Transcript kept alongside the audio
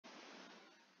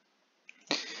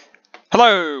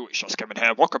Hello, it's Josh Kevin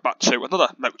here. Welcome back to another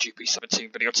MotoGP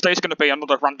 17 video. Today's going to be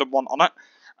another random one on it.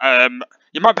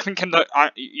 You might be thinking that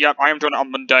I am doing it on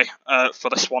Monday for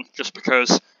this one, just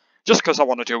because I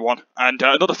want to do one. And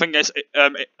another thing is,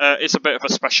 it's a bit of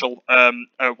a special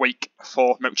week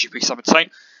for MotoGP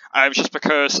 17. Just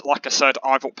because, like I said,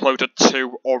 I've uploaded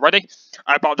 2 already,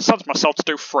 but I've decided myself to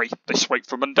do 3 this week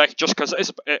for Monday, just because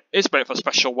it is a bit of a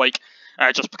special week.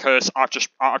 Just because I've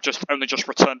only just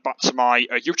returned back to my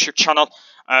YouTube channel.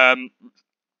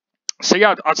 So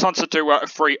yeah, I decided to do a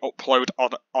free upload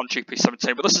on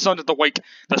GP17, but this is only the week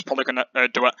that's probably going to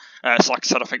do it. So like I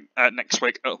said, I think next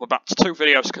week it'll be back to 2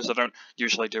 videos because I don't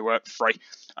usually do 3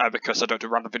 because I don't do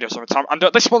random videos all the time. And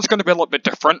this one's going to be a little bit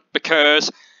different because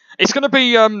it's going to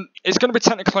be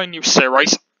technically a new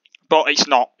series, but it's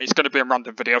not. It's going to be a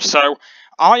random video. So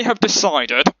I have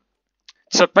decided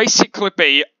to basically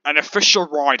be an official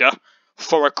rider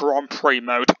for a Grand Prix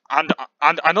mode, and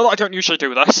I know that I don't usually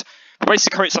do this, but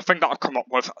basically it's a thing that I've come up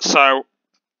with. So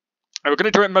we're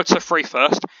going to do it in Moto3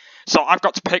 first. So I've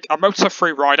got to pick a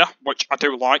Moto3 rider, which I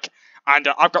do like, and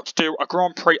I've got to do a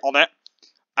Grand Prix on it,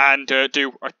 and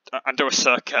do a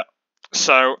circuit.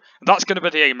 So that's going to be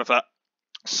the aim of it.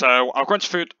 So I'll go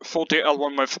into full detail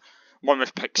when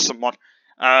we've picked someone.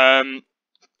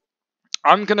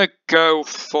 I'm gonna go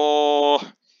for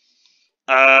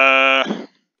I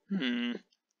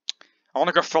want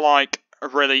to go for like a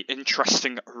really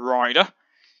interesting rider.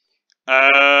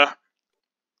 Let's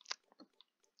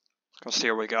see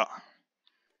what we got.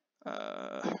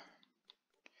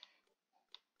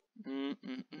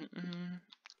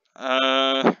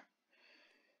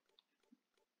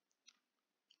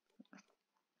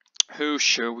 Who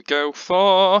should we go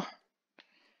for?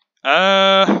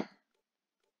 I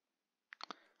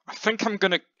think I'm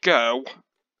gonna go.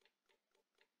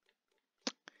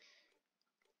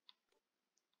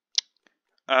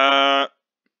 I'm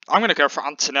gonna go for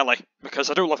Antonelli because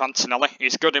I do love Antonelli.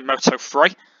 He's good in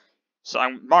Moto3, so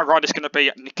my rider's gonna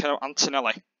be Niccolo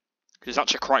Antonelli. He's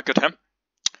actually quite good him.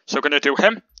 So we're gonna do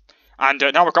him, and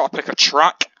now we've got to pick a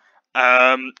track,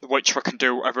 which we can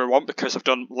do whatever we want because I've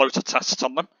done loads of tests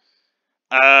on them.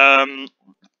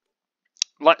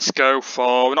 Let's go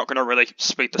for. We're not going to really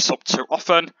speed this up too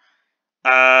often.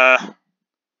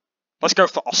 Let's go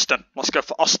for Austin. Let's go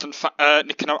for Austin for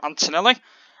Niccolo Antonelli,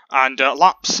 and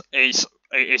laps is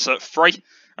at 3,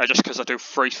 just because I do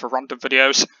 3 for random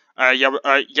videos. Yeah,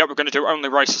 we're going to do only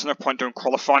races. No point doing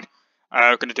qualifying.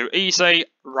 We're going to do easy,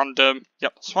 random.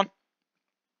 Yep, that's fine.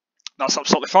 That's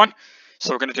absolutely fine.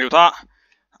 So we're going to do that.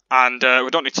 And we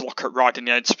don't need to look at riding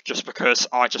aids just because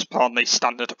I just put on the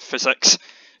standard physics.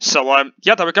 So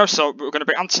yeah, there we go. So we're going to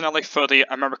be Antonelli for the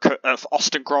for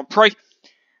Austin Grand Prix,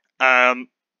 in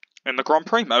the Grand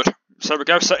Prix mode. So there we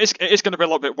go. So it is going to be a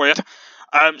little bit weird.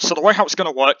 So the way how it's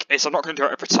going to work is I'm not going to do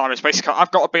it every time. It's basically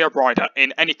I've got to be a rider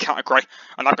in any category,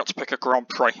 and I've got to pick a Grand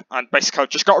Prix, and basically I've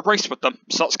just got to race with them.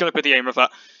 So that's going to be the aim of it.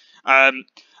 And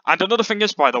another thing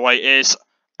is, by the way, is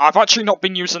I've actually not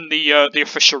been using the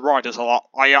official riders a lot.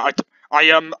 I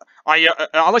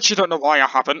actually don't know why I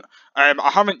haven't.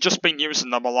 I haven't just been using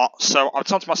them a lot, so I've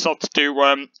told myself to do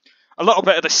a little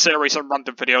bit of this series of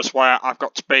random videos where I've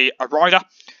got to be a rider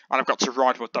and I've got to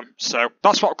ride with them. So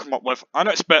that's what I've come up with. I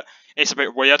know it's a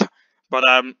bit weird, but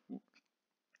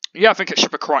yeah, I think it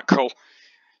should be quite cool.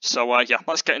 So yeah,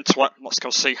 let's get into it. Let's go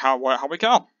see how we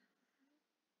go.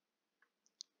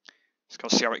 Let's go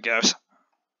see how it goes.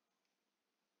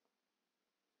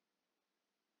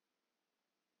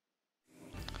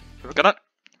 We've got it.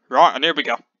 Right, and here we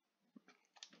go.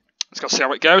 Let's go see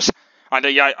how it goes. And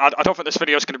yeah, I don't think this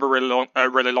video is going to be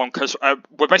really long because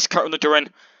we're basically only doing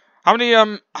how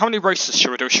many races should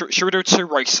we do? Should we do 2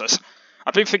 races?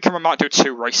 I've been thinking we might do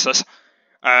 2 races,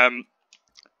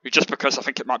 just because I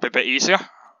think it might be a bit easier.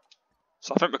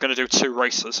 So I think we're going to do 2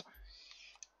 races.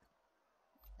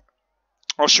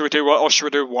 Or should we do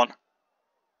 1?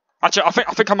 Actually, I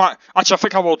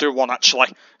think I will do 1 actually,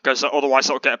 because otherwise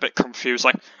it'll get a bit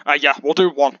confusing. Yeah, we'll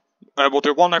do 1. We'll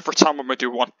do 1 every time when we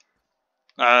do 1.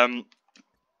 I'm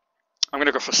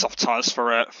gonna go for soft tires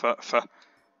for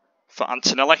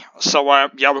Antonelli. So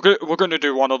yeah, we're going to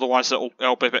do 1, otherwise it'll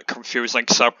be a bit confusing.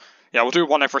 So yeah, we'll do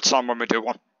 1 every time when we do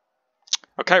 1.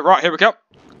 Okay, right, here we go.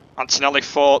 Antonelli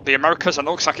for the Americas, and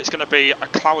it looks like it's going to be a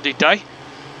cloudy day.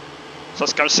 So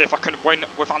let's go see if I can win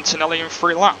with Antonelli in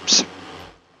 3 laps.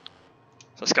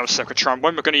 Let's go see if we can try and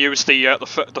win. We're going to use the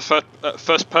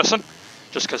first person,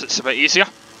 just because it's a bit easier.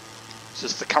 This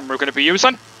is the camera we're going to be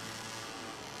using.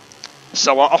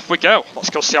 So off we go.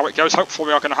 Let's go see how it goes. Hopefully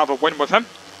we are going to have a win with him.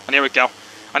 And here we go.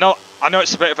 I know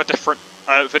it's a bit of a different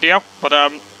video, but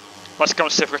let's go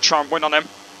and see if we can try and win on him.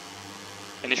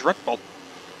 in his Red Bull.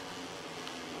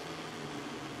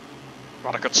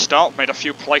 Had a good start, made a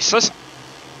few places.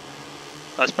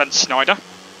 There's Ben Snyder.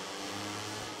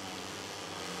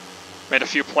 Made a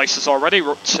few places already,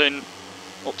 we're up to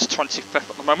 25th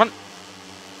at the moment.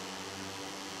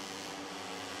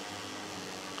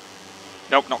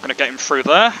 Nope, not going to get him through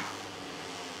there. Going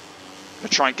to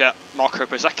try and get Marco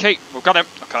Bezzecchi. We've got him.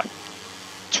 Okay.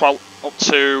 12 up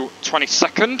to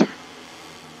 22nd.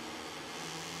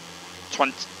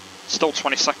 Still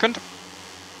 22nd.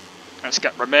 Let's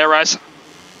get Ramirez.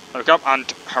 There we go.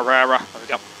 And Herrera. There we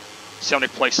go. It's the only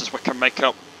places we can make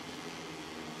up.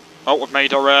 Oh, we've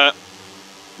made a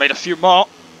few more.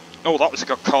 Oh, that was a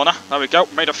good corner. There we go.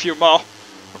 Made a few more.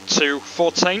 Up to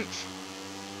 14th.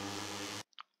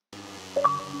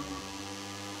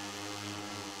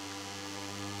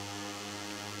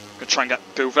 Gonna try and get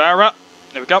Guevara.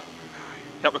 There we go.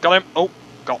 Yep, we got him. Oh,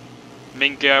 got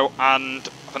Mingo and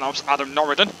I think that was Adam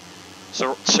Norridon. So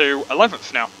we're up to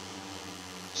 11th now.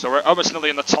 So we're almost nearly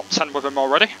in the top 10 with him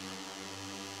already.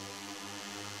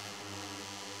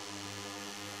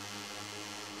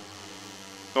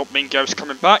 Oh, Mingo's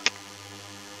coming back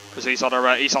because he's on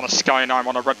a Sky and I'm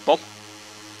on a Red Bull.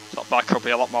 So that bike will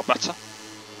be a lot more better.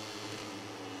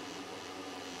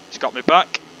 He's got me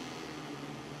back.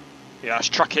 Yeah, let's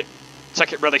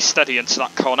take it really steady into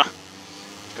that corner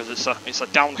because it's a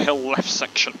downhill left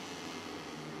section.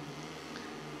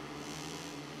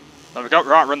 There we go.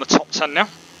 Right, we're in the top 10 now.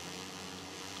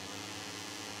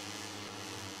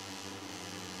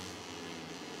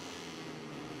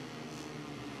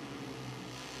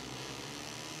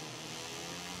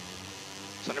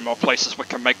 There's any more places we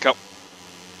can make up.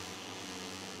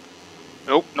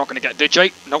 Nope, not going to get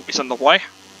DJ. Nope, he's in the way.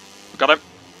 Got him.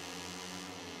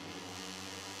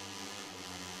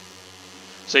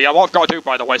 So yeah, what I've got to do,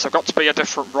 by the way, is I've got to be a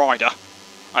different rider,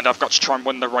 and I've got to try and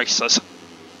win the races.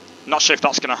 I'm not sure if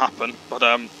that's going to happen, but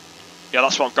yeah,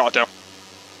 that's what I've got to do.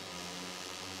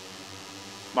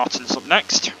 Martin's up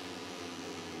next.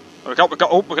 There we go.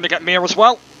 Oh, we're going to get Mir as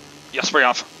well. Yes, we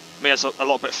have. Mir's a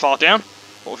little bit far down,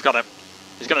 but we've got him.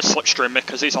 He's going to slipstream me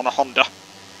because he's on a Honda,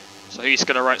 so he's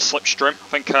going to slipstream.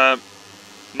 I think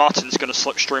Martin's going to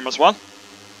slipstream as well.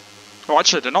 Oh,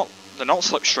 actually, they're not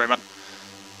slipstreaming.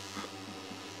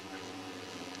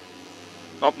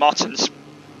 Oh, Martin's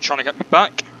trying to get me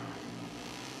back.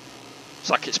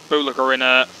 It's like it's Boulager in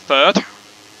 3rd.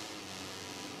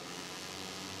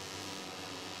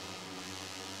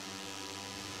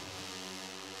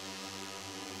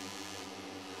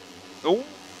 Oh,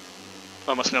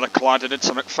 almost nearly collided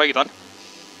into McPhee then.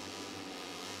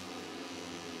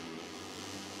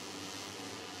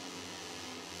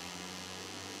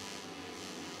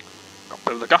 Got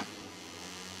Boulager.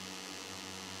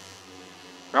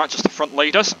 Right, just the front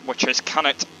leaders, which is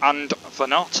Canet and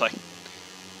Venati.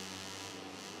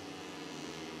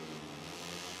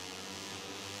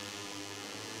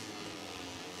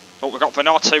 Oh, we've got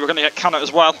Venati, we're going to get Canet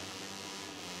as well.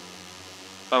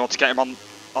 I want to get him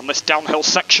on this downhill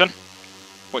section,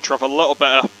 which we have a little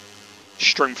bit of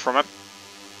stream from him.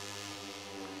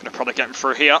 Going to probably get him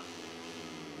through here.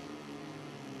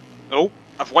 Oh,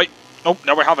 oh,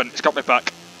 no we haven't, it's got me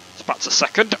back. It's back to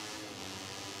 2nd.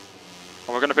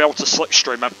 We're going to be able to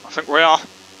slipstream him. I think we are.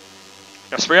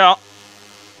 Yes, we are.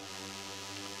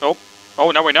 Oh,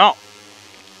 no, we're not.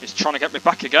 He's trying to get me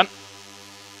back again.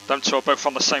 Them two are both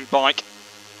on the same bike.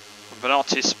 And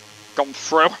Venati's gone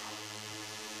through. I'm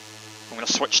going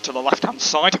to switch to the left-hand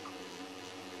side.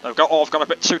 There we go. Oh, I've gone a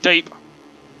bit too deep.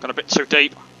 Got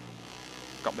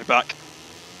me back.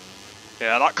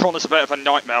 Yeah, that corner's a bit of a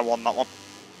nightmare one, that one.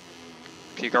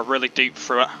 You go really deep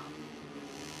through it.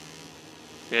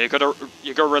 Yeah,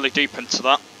 you go really deep into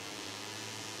that.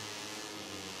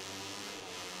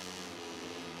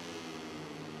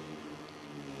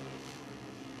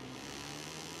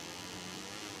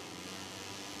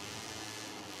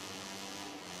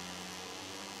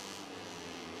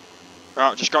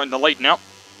 Right, just got in the lead now.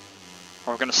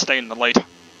 We're going to stay in the lead.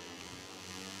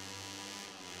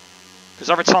 Because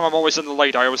every time I'm always in the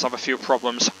lead, I always have a few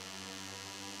problems.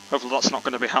 Hopefully that's not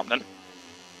going to be happening.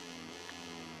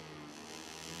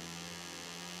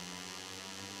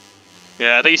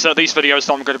 Yeah, these videos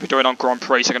that I'm going to be doing on Grand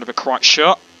Prix are going to be quite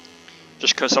short,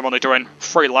 just because I'm only doing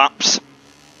 3 laps,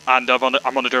 and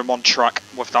I'm only doing 1 track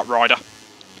with that rider.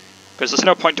 Because there's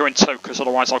no point doing 2, because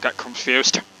otherwise I'll get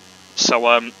confused. So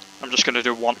I'm just going to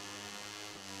do 1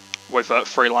 with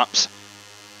 3 laps.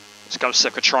 Let's go see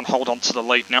if I can try and hold on to the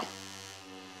lead now.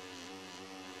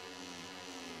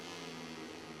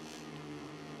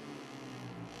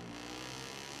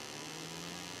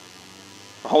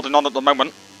 We're holding on at the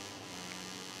moment.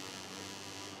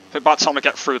 I think by the time we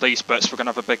get through these bits, we're going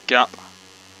to have a big gap.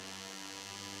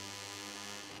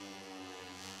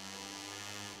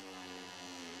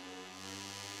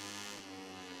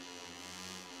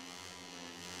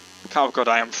 Look how good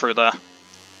I am through there.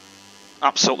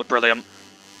 Absolutely brilliant.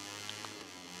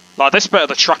 Like, this bit of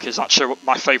the track is actually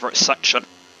my favourite section,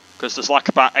 because there's like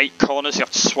about 8 corners you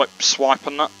have to swipe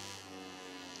on that.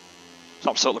 It's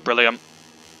absolutely brilliant.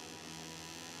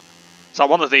 It's like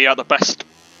one of the best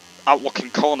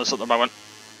outlooking corners at the moment.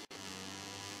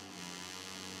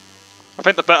 I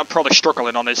think the bit I'm probably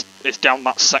struggling on is down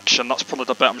that section. That's probably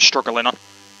the bit I'm struggling on.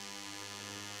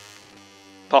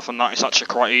 Apart from that, it's actually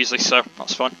quite easy, so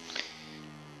that's fine.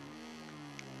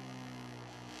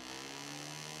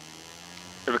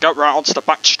 Here we go, right onto the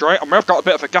back straight, and we have got a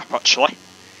bit of a gap actually.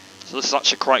 So this is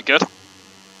actually quite good.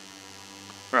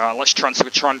 Right, let's try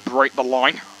and break the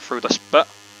line through this bit.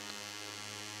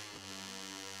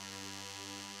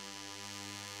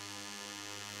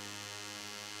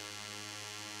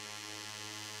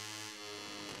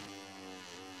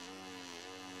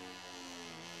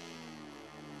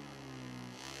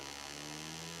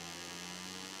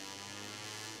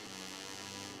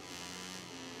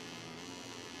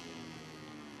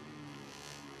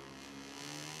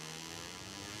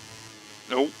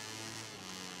 No.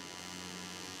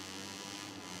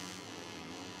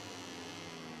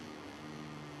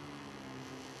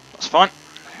 That's fine.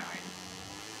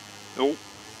 No.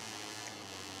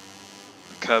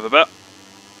 Curve a bit.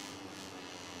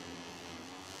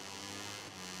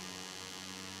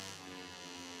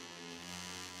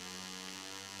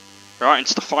 Right,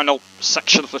 into the final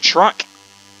section of the track.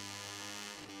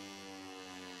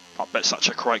 That bit's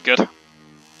actually quite good.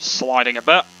 Sliding a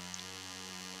bit,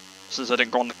 since I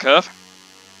didn't go on the curve.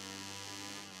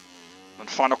 And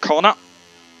final corner.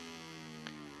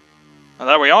 And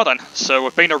there we are then. So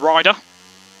we've been a rider,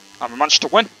 and we managed to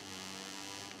win.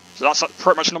 So that's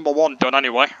pretty much number 1 done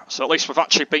anyway. So at least we've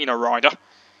actually been a rider,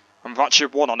 and we've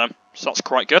actually won on him. So that's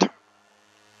quite good.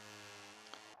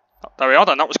 There we are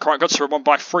then, that was quite good. So we won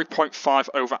by 3.5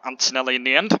 over Antonelli in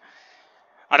the end.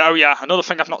 And oh yeah, another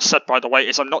thing I've not said by the way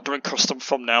is I'm not doing custom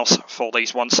thumbnails for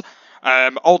these ones.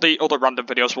 All the other random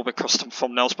videos will be custom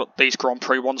thumbnails, but these Grand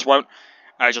Prix ones won't.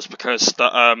 Just because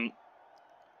that,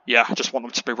 yeah, I just want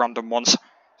them to be random ones.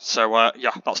 So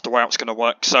yeah, that's the way it's going to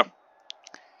work. So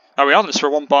there we are then, so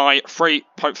we won by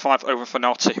 3.5 over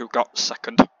Fenati, who got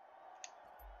second.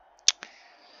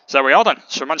 So there we are then,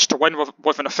 so we managed to win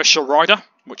with an official rider,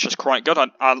 which is quite good.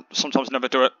 I sometimes never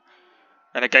do it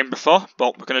in a game before,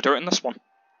 but we're going to do it in this one.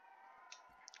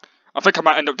 I think I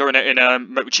might end up doing it in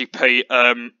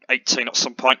MotoGP 18 at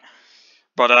some point,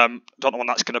 but don't know when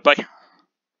that's going to be.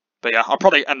 But yeah, I'll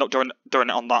probably end up doing it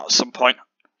on that at some point.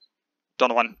 Don't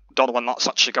know when that's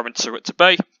actually going to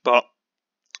be, but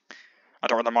I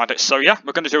don't really mind it. So yeah,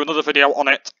 we're going to do another video on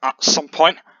it at some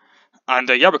point, and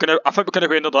yeah, I think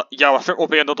we'll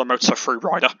be another Moto3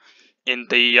 rider in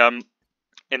the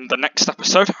next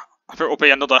episode. I think it will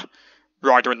be another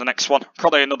rider in the next one.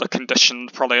 Probably another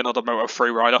conditioned, probably another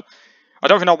Moto3 rider. I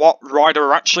don't even know what rider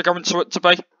we're actually going to it to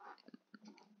be.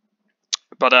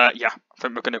 But yeah, I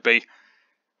think we're going to be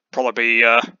probably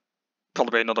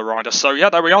another rider. So yeah,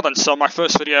 there we are then. So my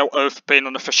first video of being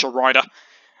an official rider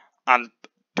and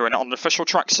doing it on the official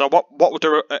track. So what we'll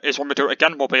do is when we do it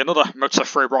again, we'll be another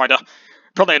Moto3 rider,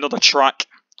 probably another track,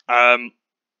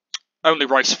 only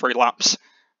race 3 laps.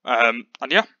 And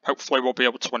yeah, hopefully we'll be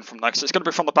able to win from there. So it's going to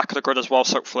be from the back of the grid as well,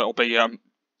 so hopefully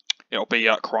it'll be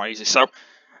quite easy. So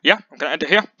yeah, I'm going to end it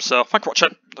here. So thanks for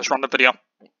watching this random video,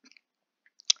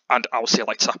 and I will see you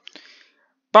later.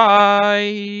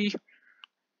 Bye!